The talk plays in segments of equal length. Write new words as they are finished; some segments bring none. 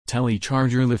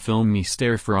télécharger le film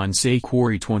mystère français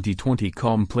Quarry 2020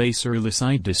 comme play sur le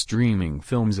site de streaming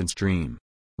filmzenstream.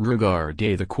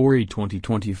 Regardez the Quarry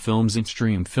 2020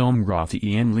 filmzenstream film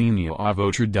gratuit en ligne à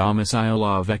votre domicile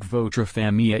avec votre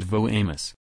famille et vos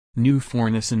amis. Nous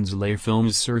fournissons les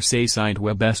films sur ce site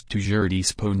web est toujours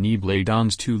disponible dans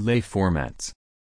tous les formats.